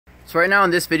So right now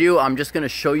in this video, I'm just going to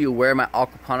show you where my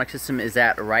aquaponic system is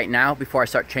at right now before I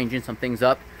start changing some things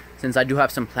up, since I do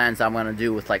have some plans I'm going to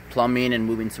do with like plumbing and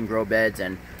moving some grow beds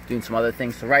and doing some other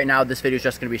things. So right now this video is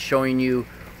just going to be showing you,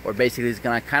 or basically it's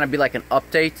going to kind of be like an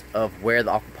update of where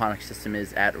the aquaponic system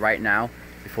is at right now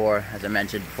before, as I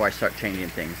mentioned, before I start changing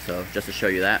things. So just to show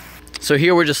you that. So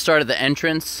here we're just started the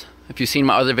entrance. If you've seen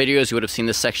my other videos, you would have seen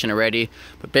this section already.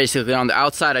 But basically on the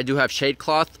outside, I do have shade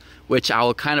cloth, which I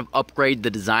will kind of upgrade the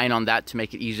design on that to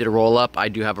make it easier to roll up. I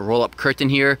do have a roll up curtain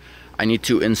here. I need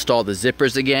to install the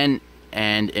zippers again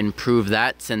and improve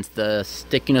that since the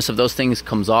stickiness of those things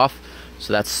comes off.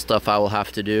 So that's stuff I will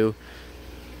have to do.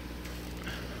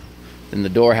 Then the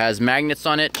door has magnets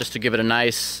on it just to give it a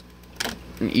nice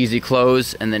and easy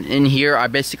close. And then in here, I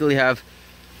basically have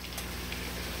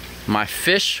my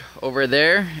fish over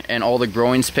there and all the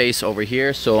growing space over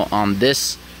here. So on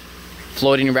this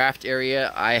floating raft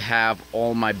area, I have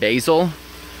all my basil,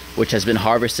 which has been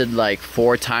harvested like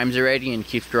 4 times already and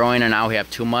keeps growing, and now we have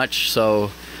too much.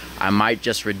 So I might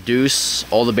just reduce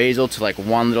all the basil to like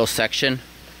one little section,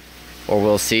 or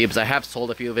we'll see, because I have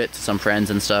sold a few of it to some friends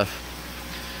and stuff.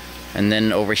 And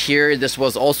then over here, this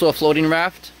was also a floating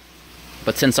raft,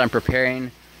 but since I'm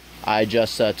preparing, I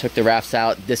just took the rafts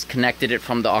out, disconnected it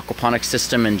from the aquaponic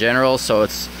system in general, so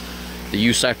it's the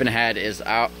U siphon head is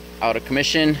out of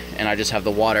commission, and I just have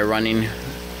the water running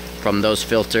from those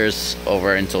filters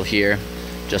over until here,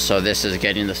 just so this is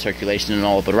getting the circulation and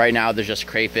all. But right now there's just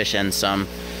crayfish and some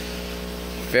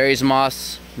fairies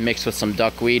moss mixed with some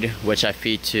duckweed, which I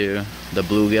feed to the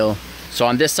bluegill. So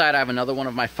on this side I have another one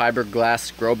of my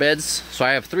fiberglass grow beds. So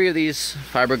I have 3 of these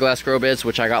fiberglass grow beds,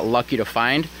 which I got lucky to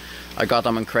find. I got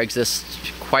them on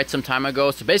Craigslist quite some time ago.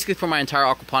 So basically for my entire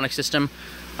aquaponic system,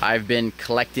 I've been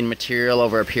collecting material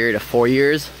over a period of 4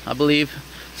 years, I believe.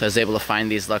 So I was able to find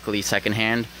these luckily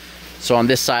secondhand. So on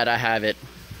this side I have it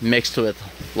mixed with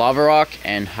lava rock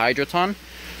and hydroton.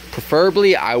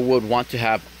 Preferably I would want to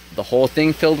have the whole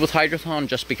thing filled with hydroton,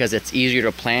 just because it's easier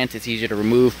to plant, it's easier to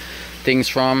remove things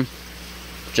from,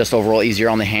 just overall easier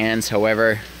on the hands.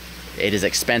 However, it is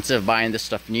expensive buying this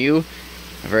stuff new,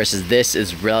 versus this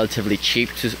is relatively cheap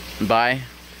to buy,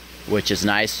 which is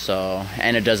nice. So,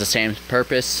 and it does the same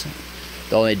purpose.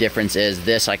 The only difference is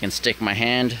this I can stick my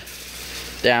hand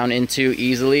down into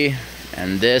easily,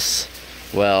 and this,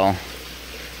 well,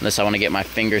 unless I want to get my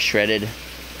fingers shredded,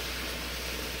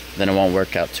 then it won't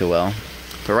work out too well.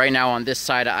 But right now on this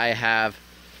side I have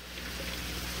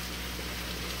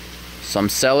some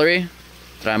celery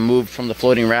that I moved from the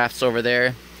floating rafts over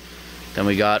there. Then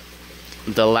we got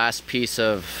the last piece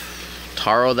of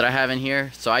taro that I have in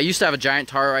here. So I used to have a giant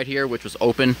taro right here, which was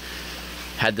open,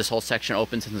 had this whole section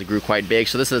open since it grew quite big.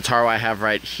 So this is the taro I have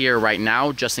right here right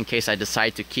now, just in case I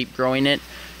decide to keep growing it,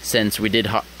 since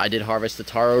I did harvest the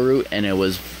taro root and it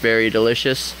was very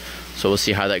delicious. So we'll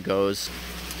see how that goes.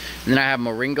 And then I have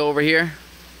moringa over here.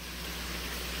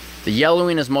 The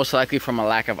yellowing is most likely from a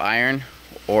lack of iron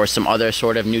or some other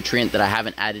sort of nutrient that I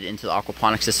haven't added into the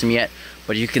aquaponic system yet.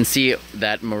 But you can see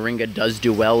that moringa does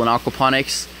do well in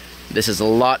aquaponics. This is a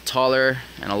lot taller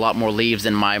and a lot more leaves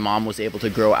than my mom was able to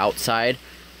grow outside.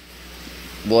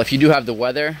 Well, if you do have the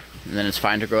weather, then it's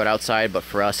fine to grow it outside, but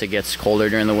for us it gets colder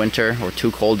during the winter, or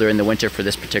too cold during the winter for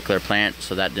this particular plant,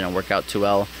 so that didn't work out too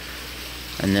well.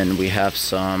 And then we have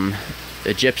some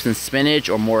Egyptian spinach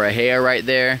or morahea right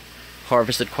there.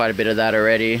 Harvested quite a bit of that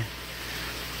already.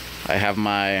 I have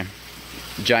my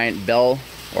giant bell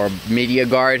or media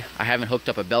guard. I haven't hooked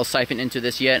up a bell siphon into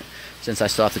this yet, since I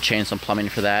still have to change some plumbing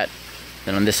for that.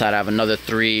 Then on this side I have another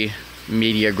 3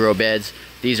 media grow beds.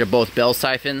 These are both bell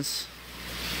siphons,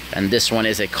 and this one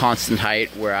is a constant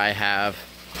height where I have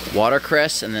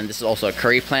watercress, and then this is also a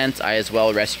curry plant. I as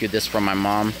well rescued this from my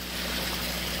mom,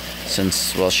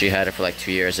 since, well, she had it for like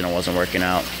 2 years and it wasn't working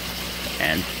out,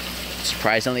 and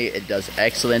surprisingly it does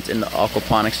excellent in the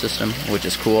aquaponic system, which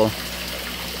is cool.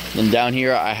 Then down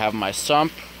here I have my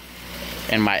sump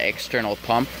and my external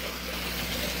pump,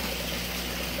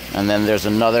 and then there's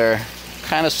another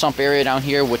kind of sump area down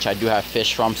here which I do have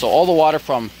fish from. So all the water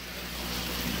from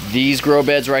these grow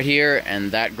beds right here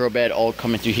and that grow bed all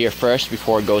come into here first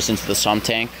before it goes into the sump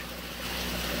tank,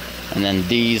 and then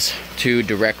these 2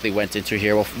 directly went into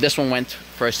here. Well, this one went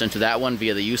first into that one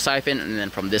via the U siphon, and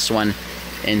then from this one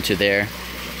into there.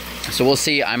 So we'll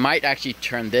see. I might actually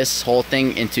turn this whole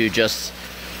thing into just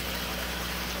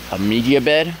a media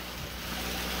bed,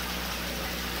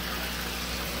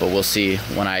 but we'll see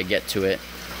when I get to it,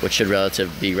 which should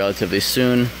be relatively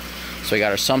soon. So we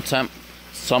got our sump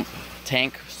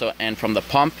tank. So, and from the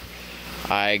pump,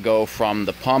 I go from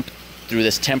the pump through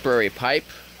this temporary pipe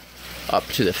up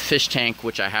to the fish tank,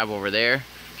 which I have over there.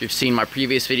 if you've seen my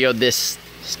previous video, this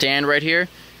stand right here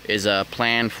is a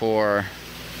plan for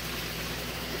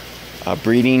a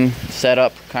breeding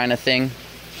setup kind of thing.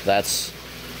 That's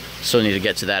still need to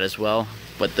get to that as well.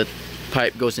 But the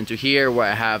pipe goes into here where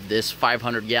I have this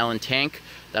 500-gallon tank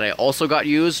that I also got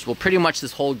used. Well, pretty much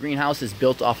this whole greenhouse is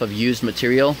built off of used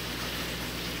material.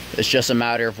 It's just a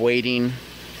matter of waiting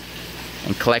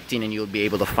and collecting, and you'll be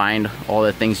able to find all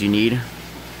the things you need,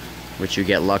 which you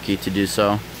get lucky to do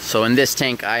so. So in this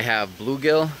tank I have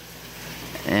bluegill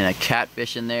and a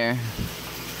catfish in there,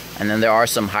 and then there are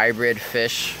some hybrid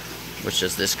fish, which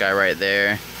is this guy right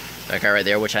there, that guy right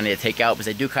there, which I need to take out because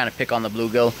they do kind of pick on the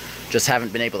bluegill. Just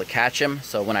haven't been able to catch him,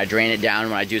 so when I drain it down,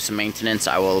 when I do some maintenance,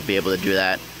 I will be able to do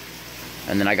that.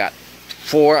 And then I got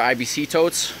 4 IBC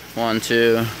totes, 1,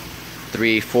 2,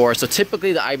 3, 4. So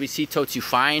typically the IBC totes you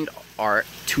find are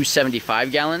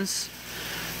 275 gallons.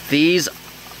 These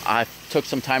I took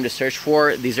some time to search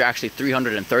for. These are actually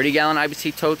 330 gallon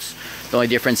IBC totes. The only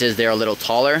difference is they're a little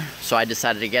taller, so I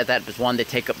decided to get that because one, they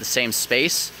take up the same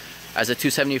space as a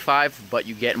 275, but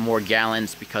you get more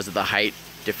gallons because of the height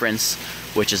difference,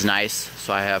 which is nice.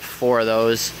 So I have 4 of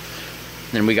those.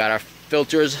 Then we got our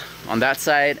filters on that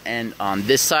side and on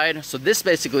this side. So this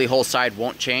basically whole side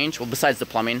won't change, well, besides the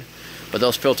plumbing, but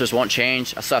those filters won't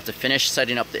change. I still have to finish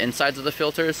setting up the insides of the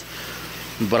filters.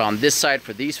 But on this side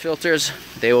for these filters,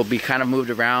 they will be kind of moved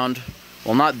around.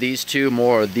 Well, not these two,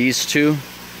 more these two.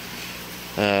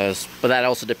 But that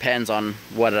also depends on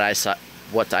what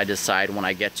I decide when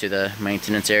I get to the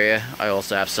maintenance area. I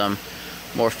also have some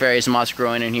more fairies moss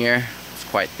growing in here. It's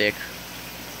quite thick.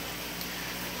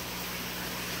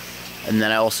 And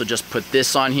then I also just put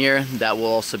this on here. That will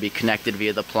also be connected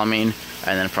via the plumbing.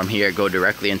 And then from here, go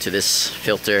directly into this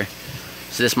filter.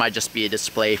 So this might just be a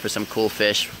display for some cool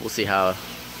fish. We'll see how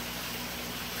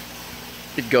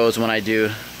it goes when I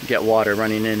do get water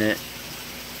running in it.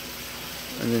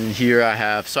 And then here I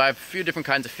have a few different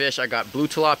kinds of fish. I got blue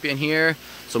tilapia in here,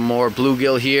 some more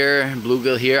bluegill here,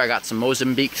 bluegill here. I got some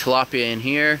Mozambique tilapia in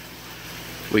here.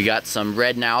 We got some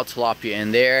red now tilapia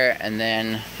in there, and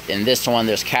then in this one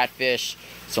there's catfish,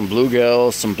 some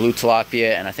bluegill, some blue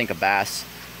tilapia, and I think a bass.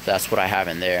 So that's what I have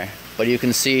in there. But you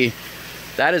can see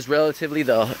that is relatively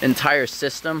the entire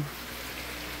system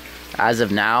as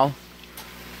of now.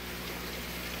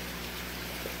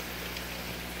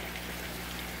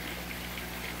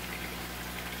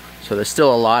 So there's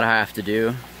still a lot I have to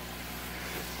do,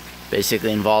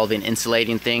 basically involving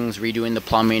insulating things, redoing the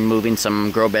plumbing, moving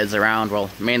some grow beds around. Well,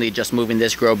 mainly just moving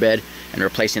this grow bed and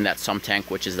replacing that sump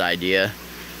tank, which is the idea.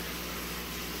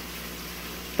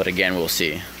 But again, we'll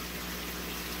see.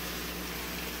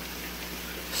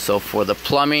 So for the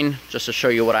plumbing, just to show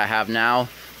you what I have now,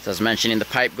 as I was mentioning, the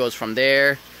pipe goes from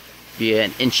there via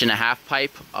an 1.5-inch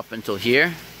pipe up until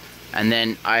here. And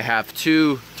then I have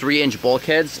 2 3-inch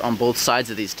bulkheads on both sides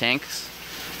of these tanks.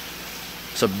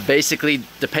 So basically,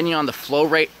 depending on the flow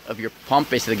rate of your pump,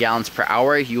 basically the gallons per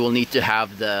hour, you will need to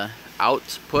have the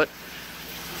output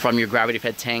from your gravity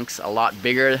fed tanks a lot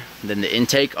bigger than the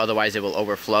intake, otherwise it will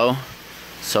overflow.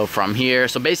 So from here,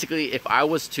 so basically if I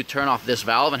was to turn off this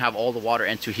valve and have all the water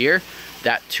into here,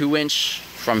 that 2-inch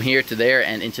from here to there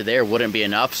and into there wouldn't be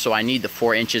enough. So I need the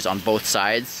 4 inches on both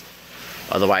sides,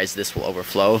 otherwise this will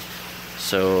overflow.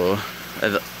 So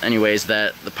anyways,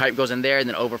 the pipe goes in there and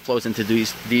then overflows into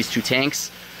these 2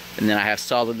 tanks. And then I have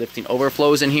solid lifting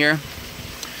overflows in here,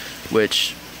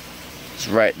 which is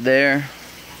right there,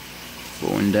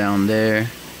 going down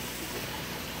there.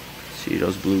 See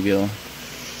those bluegill?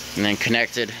 And then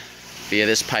connected via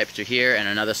this pipe to here, and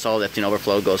another solid lifting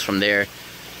overflow goes from there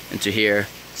into here.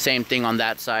 Same thing on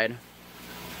that side.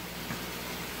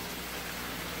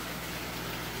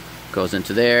 Goes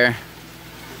into there.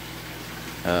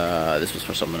 This was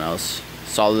for someone else.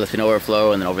 Solid lifting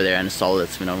overflow, and then over there and a solid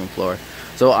lifting overflow.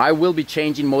 So I will be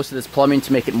changing most of this plumbing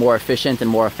to make it more efficient and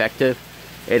more effective.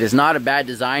 It is not a bad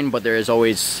design, but there is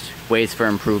always ways for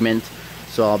improvement.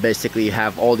 So I'll basically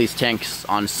have all these tanks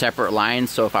on separate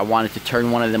lines. So if I wanted to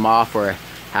turn one of them off or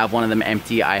have one of them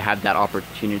empty, I have that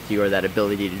opportunity or that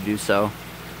ability to do so.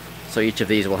 So each of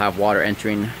these will have water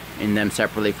entering in them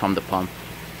separately from the pump.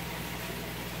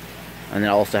 And then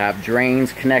I also have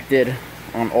drains connected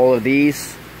on all of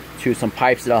these to some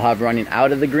pipes that I'll have running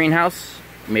out of the greenhouse,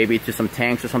 maybe to some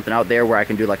tanks or something out there where I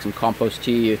can do like some compost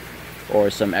tea or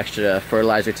some extra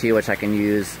fertilizer tea, which I can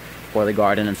use for the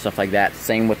garden and stuff like that.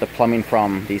 Same with the plumbing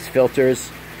from these filters,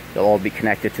 they'll all be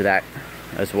connected to that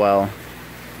as well.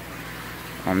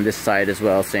 On this side as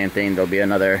well, same thing, there'll be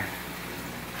another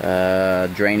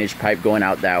drainage pipe going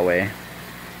out that way.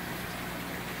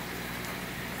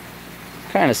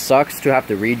 Kind of sucks to have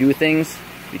to redo things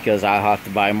because I'll have to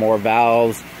buy more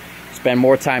valves, spend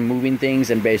more time moving things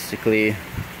and basically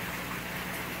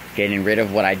getting rid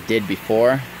of what I did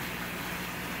before,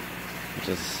 which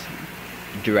is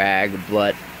drag.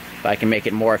 But if I can make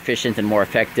it more efficient and more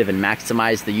effective and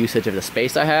maximize the usage of the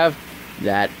space I have,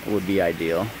 that would be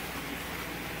ideal.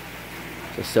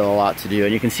 So still a lot to do,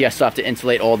 and you can see I still have to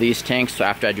insulate all these tanks. So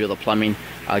after I do the plumbing,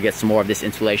 I'll get some more of this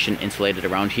insulation insulated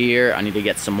around here. I need to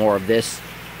get some more of this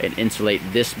and insulate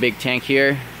this big tank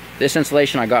here. This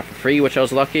insulation I got for free, which I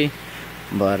was lucky,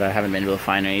 but I haven't been able to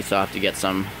find any, so I have to get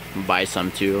some, buy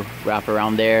some to wrap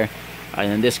around there.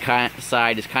 And then this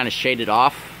side is kind of shaded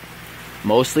off.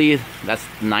 Mostly, that's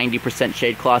 90%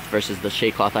 shade cloth versus the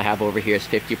shade cloth I have over here is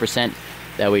 50%.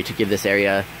 That way to give this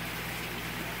area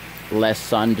less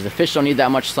sun, because the fish don't need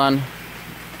that much sun,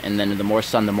 and then the more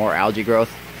sun, the more algae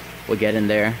growth will get in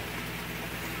there.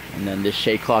 And then this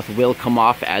shade cloth will come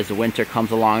off as the winter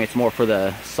comes along. It's more for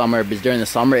the summer, because during the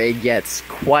summer it gets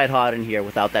quite hot in here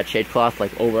without that shade cloth,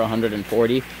 like over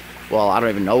 140. Well, I don't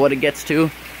even know what it gets to,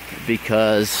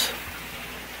 because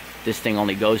this thing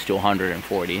only goes to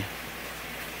 140. If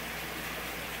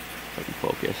I can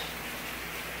focus.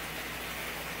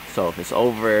 So if it's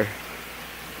over,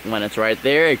 when it's right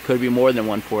there, it could be more than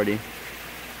 140.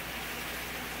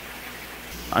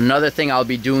 Another thing I'll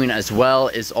be doing as well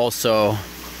is also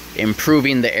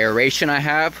improving the aeration I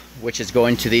have, which is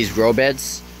going to these grow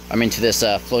beds. I mean to this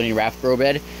floating raft grow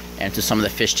bed and to some of the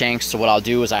fish tanks. So what I'll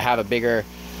do is I have a bigger,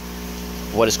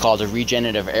 what is called a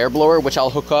regenerative air blower, which I'll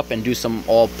hook up and do some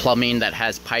all plumbing that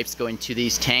has pipes going to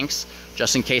these tanks,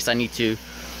 just in case I need to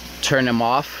turn them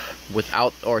off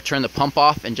without, or turn the pump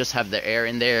off and just have the air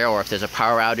in there, or if there's a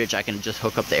power outage I can just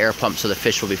hook up the air pump so the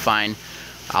fish will be fine.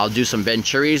 I'll do some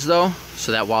venturis though,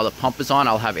 so that while the pump is on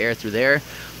I'll have air through there,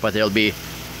 but there'll be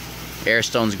air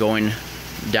stones going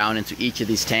down into each of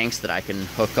these tanks that I can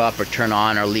hook up or turn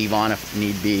on or leave on if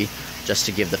need be, just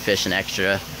to give the fish an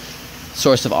extra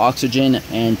source of oxygen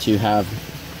and to have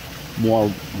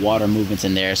more water movements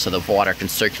in there so the water can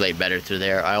circulate better through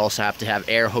there. I also have to have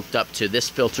air hooked up to this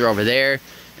filter over there,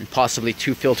 and possibly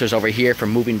 2 filters over here for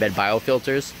moving bed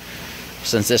biofilters,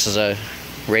 since this is a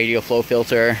radial flow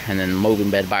filter and then moving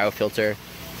bed biofilter.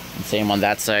 And same on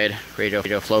that side, radial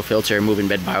flow filter, moving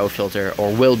bed biofilter,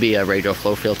 or will be a radial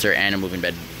flow filter and a moving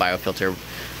bed biofilter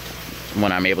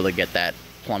when I'm able to get that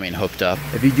plumbing hooked up.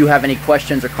 If you do have any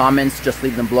questions or comments, just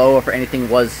leave them below. If anything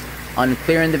was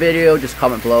unclear in the video, just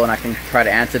comment below and I can try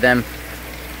to answer them.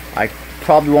 I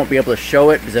probably won't be able to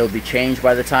show it because it will be changed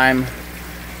by the time,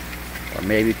 or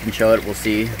maybe you can show it, we'll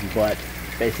see. But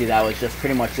basically that was just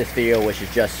pretty much this video, which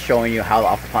is just showing you how the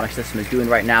aquaponics system is doing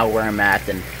right now, where I'm at,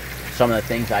 and some of the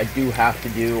things I do have to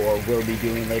do or will be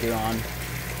doing later on.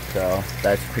 So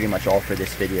that's pretty much all for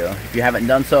this video. If you haven't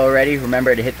done so already,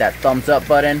 remember to hit that thumbs up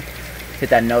button, hit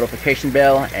that notification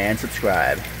bell, and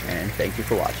subscribe. And thank you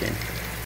for watching.